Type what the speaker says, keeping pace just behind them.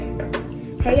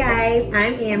Hey guys,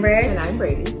 I'm Amber. And I'm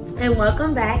Brady. And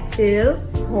welcome back to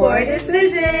Poor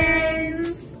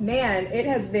Decisions. Man, it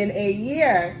has been a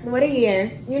year. What a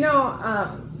year. You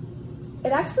know,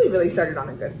 it actually really started on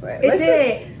a good foot. It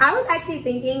did. I was actually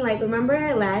thinking, like, remember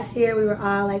last year we were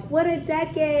all like, what a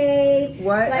decade.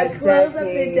 What like, a close up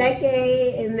decade. the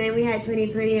decade. And then we had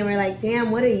 2020 and we're like,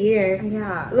 damn, what a year.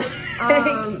 Yeah.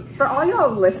 For all y'all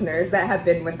listeners that have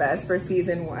been with us for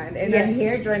season 1 and then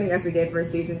here joining us again for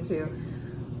season 2,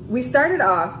 we started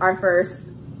off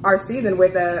our season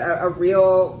with a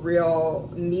real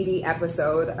meaty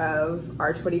episode of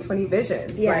our 2020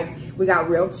 visions. Yeah. Like, we got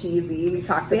real cheesy. We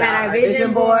talked We about had our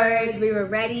vision boards. We were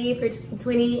ready for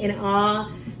 2020 and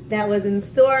all that was in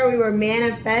store. We were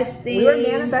manifesting. And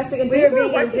things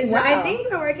were working well. And things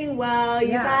were working well.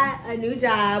 You got a new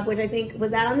job, which I think,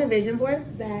 was that on the vision board?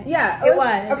 It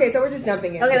was. Okay, so we're just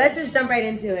jumping in. Okay, let's just jump right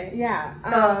into it.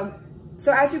 Yeah.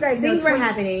 So as you guys know, things were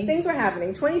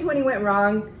happening. 2020 went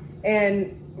wrong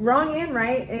and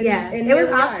right. And it was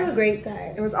off to a great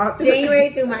start. It was off to January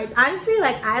through March. Honestly,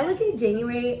 like, I look at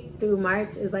January through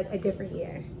March as like a different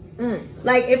year.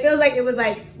 Like, it feels like it was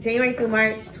like January through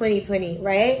March 2020,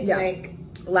 right? Yeah. Like,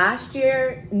 last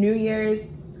year, New Year's,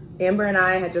 Amber and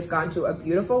I had just gone to a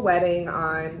beautiful wedding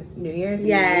on New Year's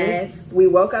Eve. We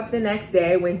woke up the next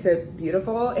day, went to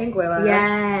beautiful Anguilla.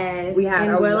 Yes.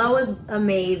 Anguilla was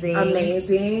amazing.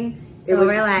 Amazing. It was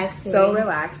relaxing. So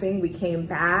relaxing. We came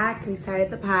back. We started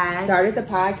the pod.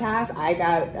 Podcast. I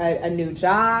got a new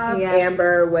job. Yeah.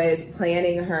 Amber was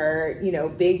planning her,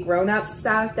 big grown-up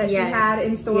stuff that she had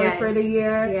in store for the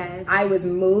year. Yes. I was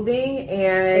moving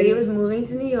and... He was moving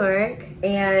to New York.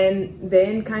 And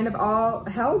then kind of all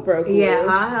hell broke loose. Yeah,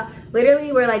 all hell.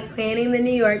 Literally, we're like planning the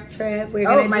New York trip. We're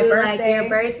going to do like your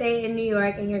birthday in New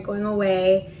York and you're going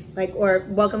away. Like, or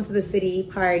welcome to the city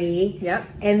party. Yep.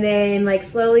 And then, like,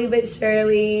 slowly but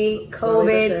surely,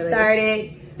 COVID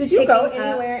started. Did you go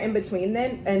anywhere in between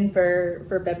then? And for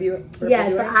February?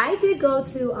 Yes, so I did go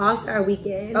to All-Star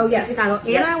Weekend in Chicago.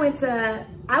 And I went to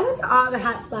all the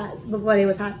hot spots before they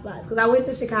was hot spots. Because I went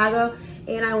to Chicago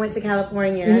and I went to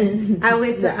California. I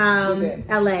went to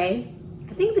LA.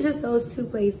 I think it's just those two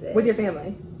places. With your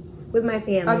family? With my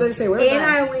family. I was going to say, where And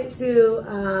I went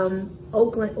to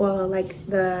Oakland, well, like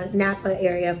the Napa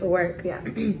area for work. Yeah.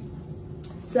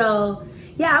 So,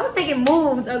 yeah, I was making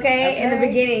moves, in the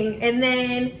beginning. And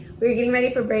then we were getting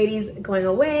ready for Brady's going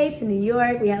away to New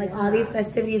York. We had like all these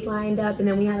festivities lined up. And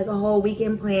then we had like a whole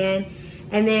weekend plan.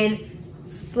 And then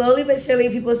slowly but surely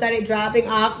people started dropping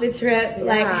off the trip. Yeah.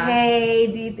 Like, hey,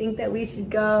 do you think that we should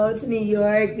go to New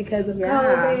York because of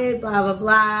COVID, blah, blah,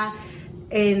 blah.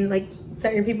 And like,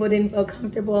 certain people didn't feel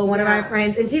comfortable. One of our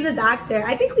friends, and she's a doctor.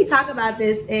 I think we talk about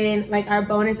this in like our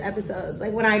bonus episodes.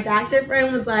 Like when our doctor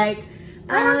friend was like,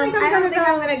 I don't think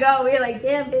I'm gonna go. We were like,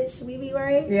 damn, bitch, should we be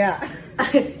worried? Yeah.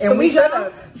 And we should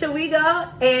have. Should we go?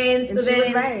 And so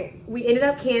then we ended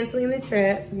up canceling the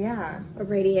trip. Yeah. Or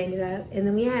Brady ended up. And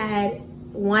then we had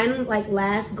one like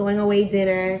last going away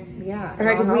dinner. Yeah. For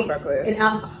her,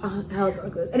 hell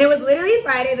broke loose. And it was literally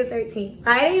Friday the 13th.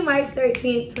 Friday, March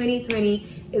 13th,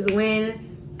 2020 is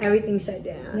when everything shut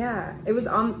down. Yeah. It was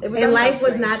on life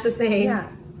was not the same. Yeah.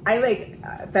 I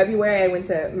February I went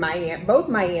to both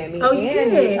Miami and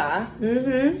Utah.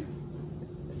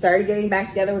 Started getting back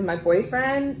together with my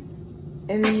boyfriend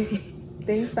and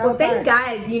things fell apart. Thank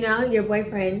God, your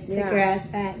boyfriend took your ass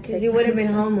back because you would have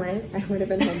been homeless. I would have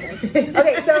been homeless.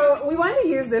 Okay, so we wanted to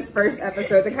use this first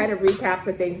episode to kind of recap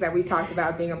the things that we talked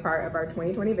about being a part of our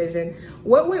 2020 vision.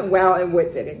 What went well and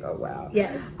what didn't go well.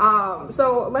 Yes.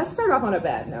 So let's start off on a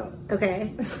bad note.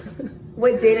 Okay.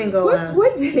 What didn't go well?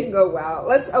 What didn't go well?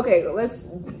 Let's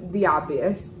the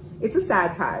obvious. It's a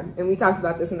sad time, and we talked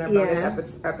about this in our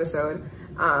bonus episode.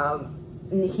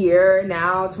 Here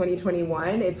now,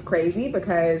 2021, it's crazy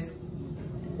because,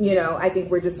 I think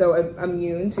we're just so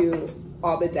immune to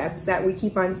all the deaths that we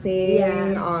keep on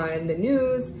seeing on the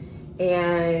news,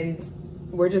 and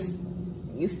we're just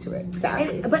used to it,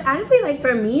 sadly. But honestly, like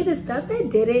for me, the stuff that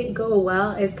didn't go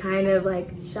well is kind of like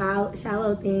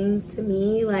shallow things to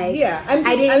me. Like,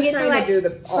 I didn't get to like do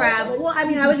the travel. Well, I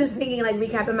mean, I was just thinking, like,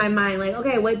 recapping my mind, like,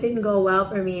 okay, what didn't go well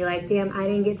for me? Like, damn, I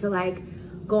didn't get to like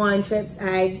go on trips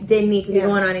I didn't need to be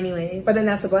going on anyways. But then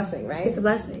that's a blessing, right? It's a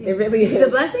blessing. It really is. The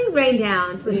blessings rain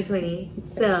down 2020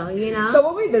 still, So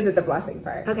we'll revisit the blessing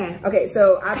part. Okay,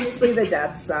 so obviously the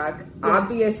deaths suck.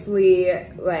 Obviously,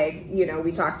 like,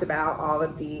 we talked about all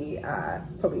of the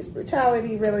police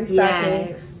brutality really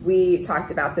sucking. We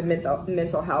talked about the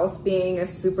mental health being a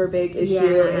super big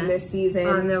issue in this season.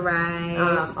 On the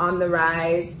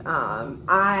rise.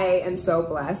 I am so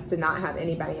blessed to not have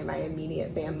anybody in my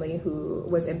immediate family who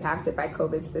was was impacted by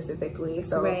COVID specifically.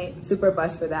 So Right. super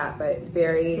blessed for that, but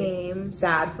very Same.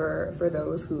 sad for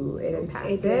those who it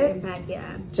impacted. It did impact,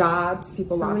 yeah. Jobs,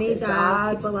 people So lost many their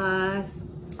jobs, jobs. people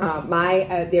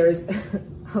lost. There's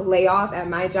a layoff at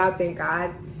my job. Thank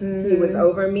God he was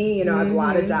over me. You know, a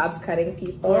lot of jobs cutting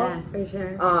people. Yeah, for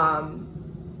sure.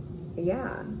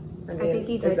 Yeah. I mean, think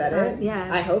he is touched that on- it? yeah.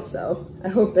 I hope so. I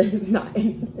hope there's not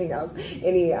anything else.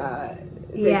 Anything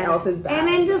else is bad. And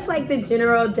then just like the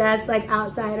general deaths, like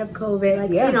outside of COVID,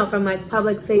 like, Yeah. you know, from like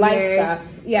public Life figures stuff.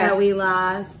 Yeah. that we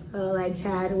lost. So like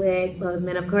Chadwick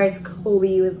Boseman, of course,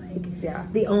 Kobe was like Yeah.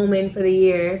 the omen for the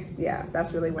year. Yeah,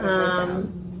 that's really what it brings out.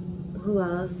 Who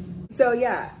else? So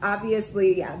yeah,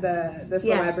 obviously, yeah, the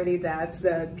Yeah. celebrity deaths,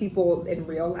 the people in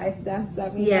real life deaths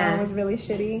that we Yeah. know was really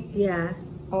shitty. Yeah,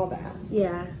 All that.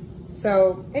 yeah.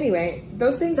 So anyway,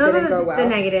 those things Those didn't are go well. the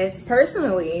negatives.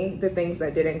 Personally, the things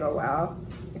that didn't go well,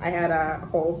 I had a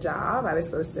whole job. I was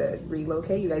supposed to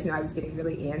relocate. You guys know I was getting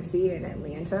really antsy in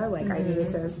Atlanta. Like I needed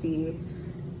to see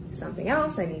something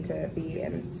else. I need to be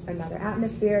in another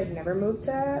atmosphere. I never moved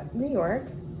to New York.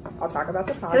 I'll talk about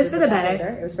the positive. for the of that better.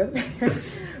 later. It was for the better.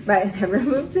 But I never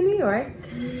moved to New York.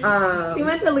 She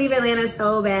want to leave Atlanta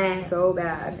so bad. So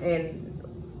bad. And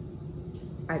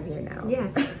I'm here now. Yeah.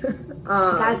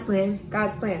 God's plan.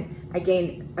 God's plan. I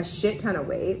gained a shit ton of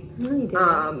weight. No, you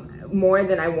didn't. More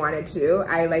than I wanted to.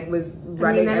 I like was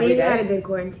running I every mean, day. you had a good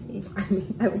quarantine. I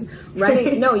mean, I was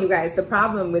running. No, you guys, the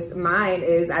problem with mine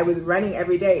is I was running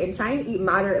every day and trying to eat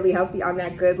moderately healthy on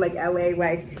that good, like LA,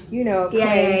 like, you know,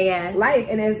 Yeah. life.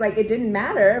 And it's like, it didn't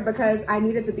matter because I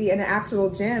needed to be in an actual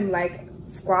gym, like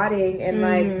squatting and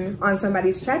like on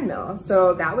somebody's treadmill.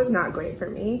 So that was not great for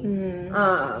me.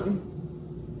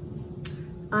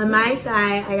 On my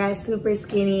side, I got super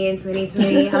skinny in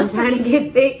 2020. I'm trying to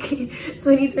get thick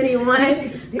 2021.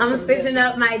 I'm switching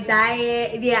up my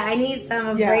diet. Yeah, I need some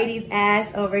of Brady's ass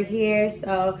over here.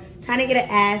 So trying to get an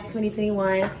ass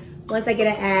 2021. Once I get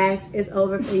an ass, it's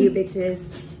over for you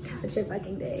bitches. Count your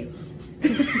fucking days.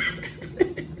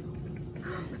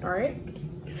 All right.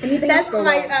 That's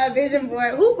my vision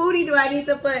board. Who booty do I need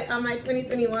to put on my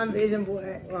 2021 vision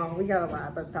board? Well, we got a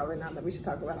lot, but probably not that we should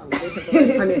talk about on the vision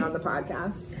board. I mean, on the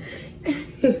podcast.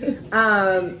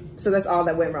 So that's all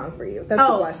that went wrong for you. That's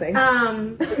a blessing.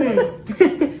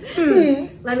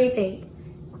 Let me think.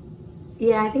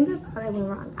 Yeah, I think that's all that went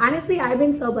wrong. Honestly, I've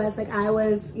been so blessed. Like I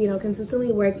was, you know,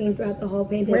 consistently working throughout the whole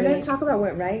pandemic. We're not talking about what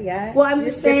went right yet. Well, I'm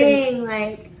just saying,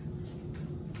 like,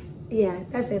 yeah,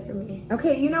 that's it for me.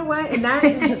 Okay, you know what? And that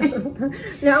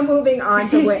now moving on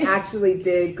to what actually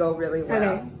did go really well.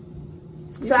 Okay.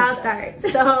 So I'll start.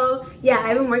 So yeah,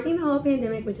 I've been working the whole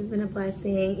pandemic, which has been a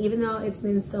blessing, even though it's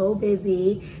been so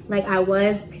busy. Like I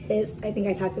was pissed. I think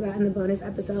I talked about in the bonus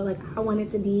episode, like I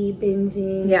wanted to be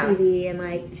binging TV and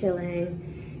like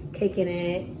chilling, kicking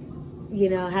it, you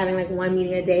know, having like one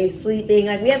meeting a day, sleeping.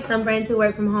 Like we have some friends who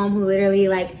work from home who literally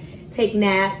like take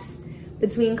naps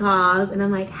between calls, and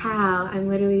I'm like, how? I'm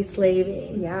literally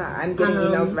slaving. Yeah, I'm getting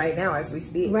emails right now as we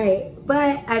speak. Right.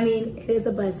 But I mean, it is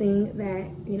a blessing that,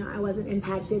 you know, I wasn't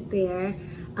impacted there.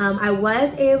 I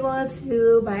was able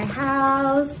to buy a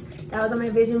house. That was on my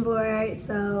vision board.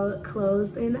 So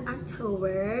closed in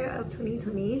October of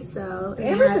 2020. So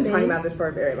Amber's been talking about this for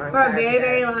a very long time. For a very,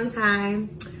 very long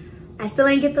time. I still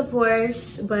ain't get the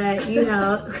Porsche, but you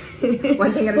know,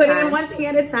 one thing at a put time. it in one thing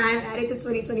at a time. Add it to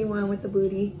 2021 with the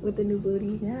booty, with the new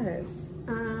booty. Yes.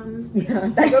 Yeah,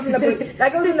 that goes in the booty.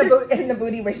 That goes in the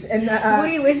booty wish in the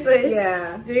booty wish list.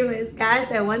 Yeah, dream list. God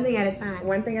said one thing at a time.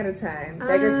 One thing at a time.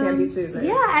 Beggars can't be choosers.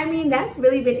 Yeah, I mean that's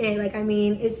really been it. Like I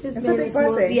mean, it's just been a big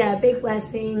blessing. Yeah, big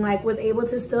blessing. Like was able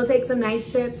to still take some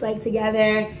nice trips like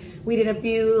together. We did a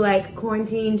few like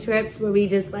quarantine trips where we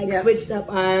just like switched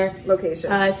up our location,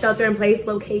 shelter in place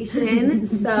location.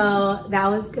 So that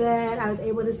was good. I was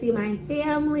able to see my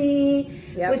family,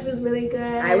 which was really good.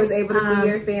 I was able to see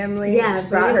your family. Yeah,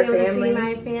 brought her family.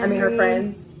 my family. I mean her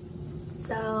friends.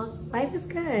 So life is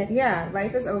good. Yeah,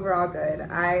 life is overall good.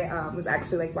 I was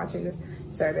actually like watching this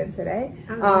sermon today.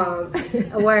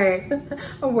 A word.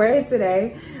 A word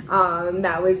today.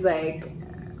 That was like,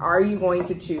 are you going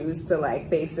to choose to like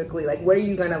basically like what are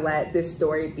you gonna let this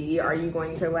story be? Are you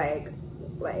going to like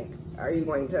are you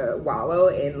going to wallow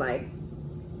in like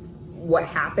what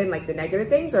happened, like the negative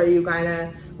things, or are you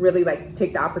gonna really like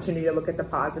take the opportunity to look at the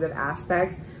positive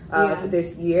aspects of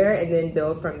this year and then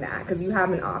build from that? Because you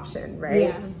have an option,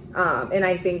 right? Yeah. And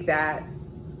I think that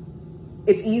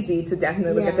it's easy to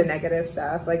definitely look at the negative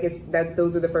stuff. Like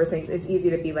those are the first things. It's easy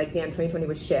to be like, damn, 2020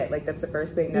 was shit. Like that's the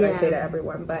first thing that I say to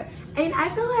everyone. And I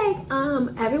feel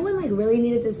like everyone like really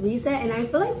needed this reset. And I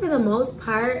feel like for the most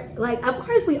part, like of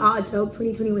course we all joke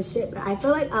 2020 was shit, but I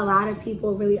feel like a lot of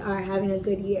people really are having a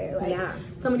good year. Like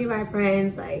so many of our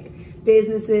friends, like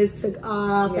businesses took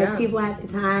off. Like people had the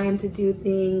time to do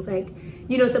things. Like,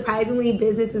 you know, surprisingly,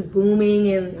 business is booming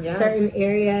in certain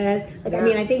areas. Like, I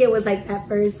mean, I think it was like that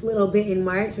first little bit in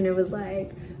March when it was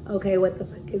like, okay, what the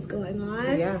fuck is going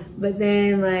on? Yeah. But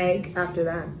then, like, after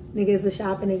that, niggas was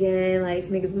shopping again. Like,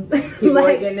 niggas was people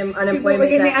were getting them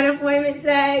unemployment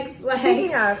checks. Like,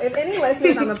 speaking of, if any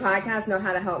listeners on the podcast know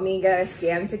how to help me get a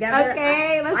scam together,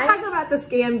 okay, let's talk about the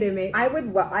scamdemic. I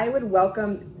would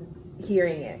welcome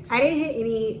hearing it. I didn't hit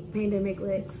any pandemic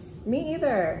licks. Me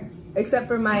either. Except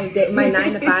for my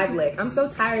 9 to 5 lick. I'm so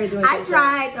tired of doing I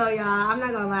tried though, y'all. I'm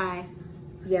not gonna lie.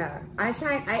 Yeah, I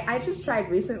tried. I just tried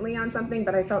recently on something,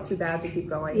 but I felt too bad to keep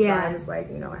going. Yeah, so I was like,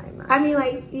 you know, I'm not. I mean,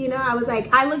 like, you know, I was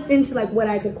like, I looked into like what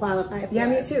I could qualify for. Yeah,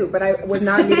 me too. But I was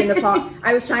not meeting the call.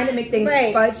 I was trying to make things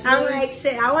fudge. I'm like,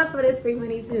 shit, I want some of this free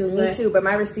money too. Me too. But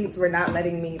my receipts were not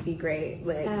letting me be great.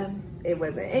 Like, it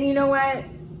wasn't. And you know what?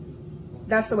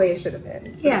 That's the way it should have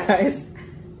been. Yeah. Because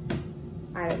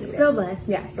I don't need still blessed.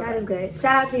 Yeah, that is good.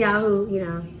 Shout out to y'all who, you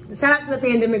know, shout out to the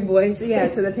pandemic boys. Yeah,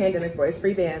 to the pandemic boys,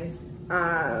 free bands.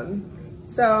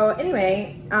 So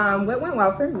anyway, what went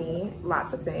well for me?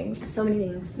 Lots of things. So many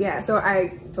things. Yeah, so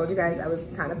I told you guys I was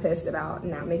kind of pissed about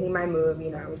not making my move. You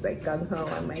know, I was like gung-ho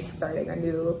on like starting a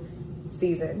new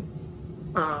season.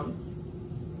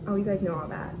 Oh, you guys know all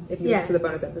that. If you listened to the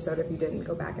bonus episode, if you didn't,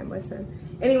 go back and listen.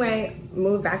 Anyway,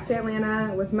 moved back to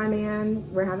Atlanta with my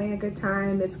man. We're having a good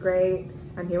time. It's great.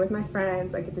 I'm here with my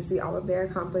friends. I get to see all of their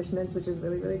accomplishments, which is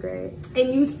really, really great.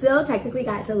 And you still technically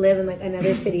got to live in like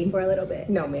another city for a little bit.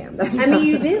 No, ma'am. I mean,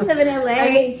 you did live in LA. I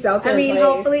mean, shelter. I mean,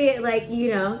 hopefully, it, like,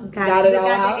 you know, got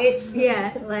the itch.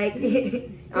 Yeah, like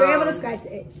you were able to scratch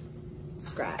the itch.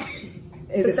 Scratch.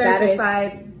 Is it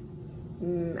satisfied? I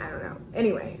don't know.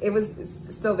 Anyway,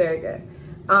 it's still very good.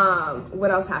 What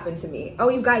else happened to me? Oh,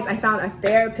 you guys, I found a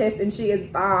therapist and she is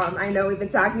bomb. I know we've been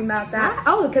talking about that.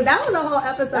 Oh, because that was a whole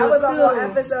episode. That was a whole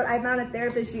episode. I found a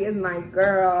therapist. She is my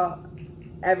girl.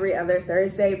 Every other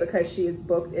Thursday because she is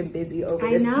booked and busy over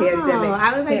this pandemic.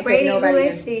 I was like, Brady, who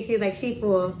is she? She was like, she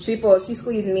fool. She fool. She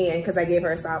squeezed me in because I gave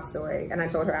her a sob story and I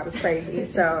told her I was crazy.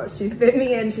 So she fit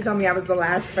me in. She told me I was the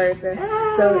last person.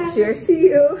 So cheers to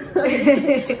you.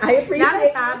 I appreciate not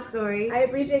a sob story. I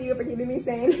appreciate you for keeping me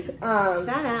sane. Shout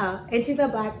out. And she's a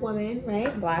black woman,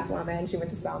 right? Black woman. She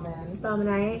went to Spelman.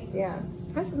 Spelmanite. Yeah.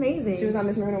 That's amazing. She was on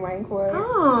Miss Marina Wine Court.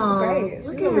 Oh, great. She's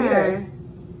look a leader.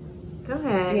 Go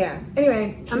ahead. Yeah.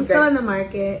 Anyway, I'm still in the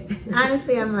market.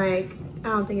 Honestly, I'm like, I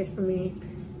don't think it's for me.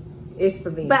 It's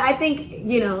for me. But I think,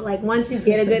 you know, like once you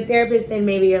get a good therapist, then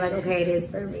maybe you're like, okay, it is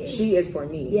for me. She is for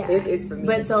me. Yeah. It is for me.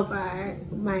 But so far,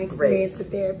 my experience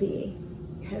with therapy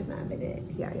has not been it.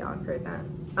 Yeah, y'all have heard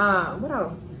that. What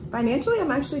else? Financially,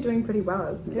 I'm actually doing pretty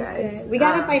well, you guys. Good. We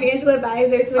got a financial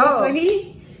advisor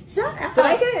 2020. Shut up. Did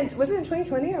I get was it in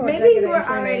 2020 or maybe you were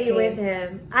already with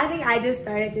him? I think I just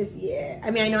started this year.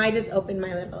 I mean, I know I just opened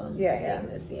my little thing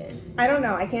this year. I don't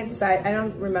know. I can't decide. I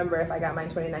don't remember if I got mine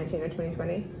 2019 or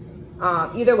 2020.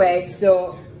 Either way,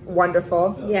 still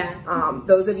wonderful. Yeah.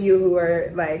 Those of you who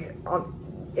are like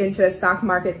into stock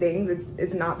market things,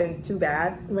 it's not been too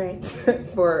bad, right?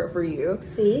 for you.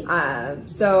 See.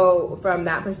 So from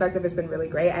that perspective, it's been really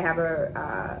great. I have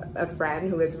a friend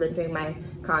who is renting my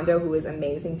condo who is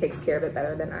amazing, takes care of it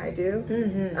better than I do.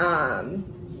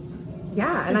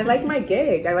 Yeah, and I like my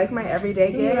gig. I like my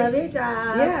everyday gig. You love your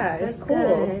job. Yeah, it's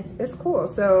cool. Good. It's cool.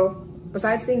 So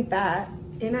besides being fat,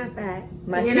 you're not fat.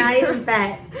 You're not even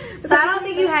fat. So I don't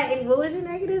think you had any. What was your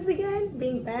negatives again?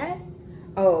 Being fat.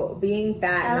 Oh, being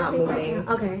fat, not moving.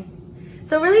 Okay.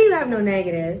 So really you have no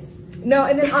negatives. No,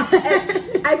 and then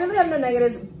I really have no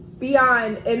negatives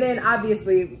beyond, and then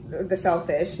obviously the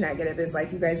selfish negative is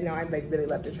like, you guys know I like really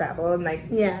love to travel and like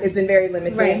it's been very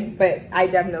limited, but I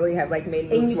definitely have like made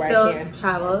moves where I can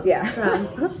travel. Yeah.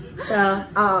 So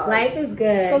life is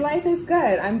good. So life is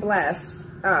good. I'm blessed.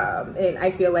 And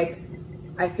I feel like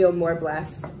I feel more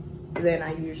blessed than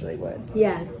I usually would.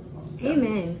 Yeah. So,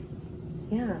 amen.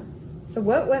 Yeah. So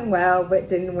what went well, what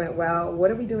didn't went well?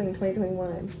 What are we doing in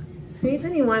 2021?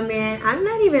 2021, man. I'm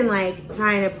not even like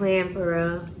trying to plan for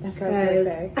real. That's what I was gonna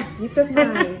say. You took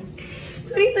mine.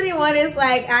 2021 is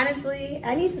like, honestly,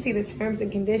 I need to see the terms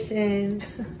and conditions.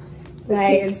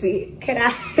 Like, TNC. Could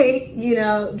I, you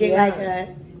know, get like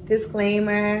a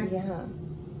disclaimer? Yeah.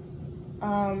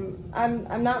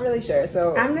 I'm not really sure.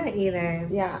 So I'm not either.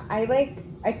 Yeah, I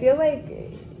feel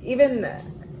like even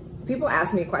people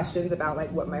ask me questions about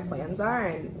like what my plans are,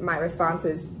 and my response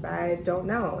is I don't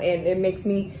know, and it makes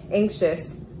me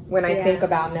anxious when I think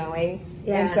about knowing.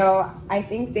 Yeah. And so I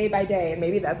think day by day,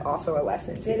 maybe that's also a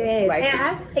lesson too. It is. Like, and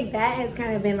I feel like that has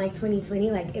kind of been like 2020.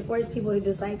 Like it forced people to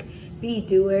just like be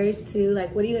doers too.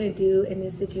 Like what are you going to do in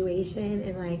this situation?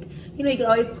 And like, you know, you can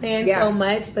always plan so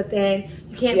much, but then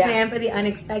you can't plan for the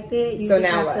unexpected. You so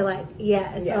just now have what? to like,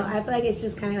 so I feel like it's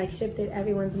just kind of like shifted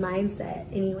everyone's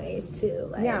mindset anyways too.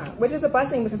 Like, which is a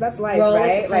blessing because that's life,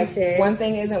 right? Like one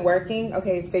thing isn't working.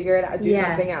 Okay, figure it out. Do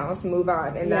something else. Move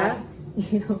on. And that,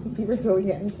 you know, be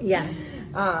resilient. Yeah.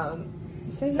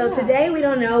 So today we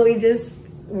don't know. We just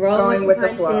going with the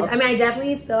flow. I mean, I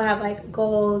definitely still have like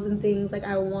goals and things like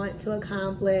I want to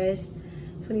accomplish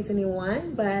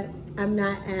 2021, but I'm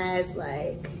not as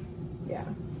like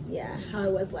how I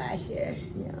was last year.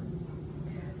 Yeah.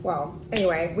 Well,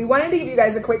 anyway, we wanted to give you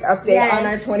guys a quick update on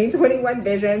our 2021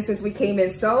 vision since we came in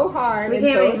so hard and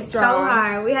so strong. So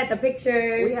hard. We had the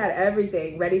pictures. We had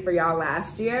everything ready for y'all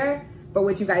last year. But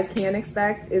what you guys can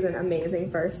expect is an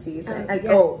amazing first season.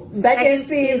 Second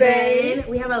season.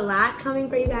 We have a lot coming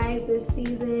for you guys this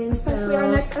season. Especially our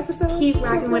next episode. Keep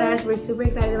rocking with us. We're super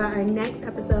excited about our next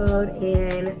episode.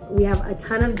 And we have a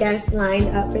ton of guests lined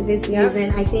up for this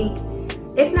season. I think,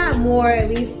 if not more, at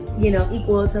least, you know,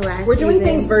 equal to last season. We're doing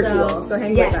things virtual, so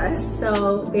hang with us.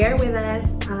 So bear with us.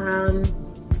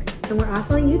 And we're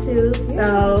also on YouTube.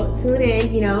 So tune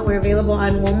in. You know, we're available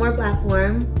on one more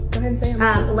platform. Go ahead and say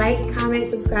them. Like,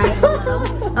 comment, subscribe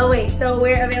below. So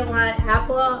we're available on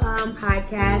Apple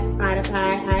Podcasts,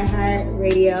 Spotify,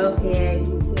 iHeartRadio, and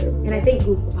YouTube. And I think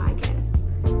Google Podcasts.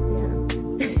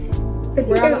 Yeah.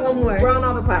 We're on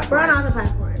all the platforms.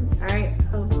 All right.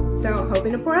 So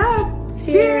hoping to pour up.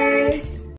 Cheers.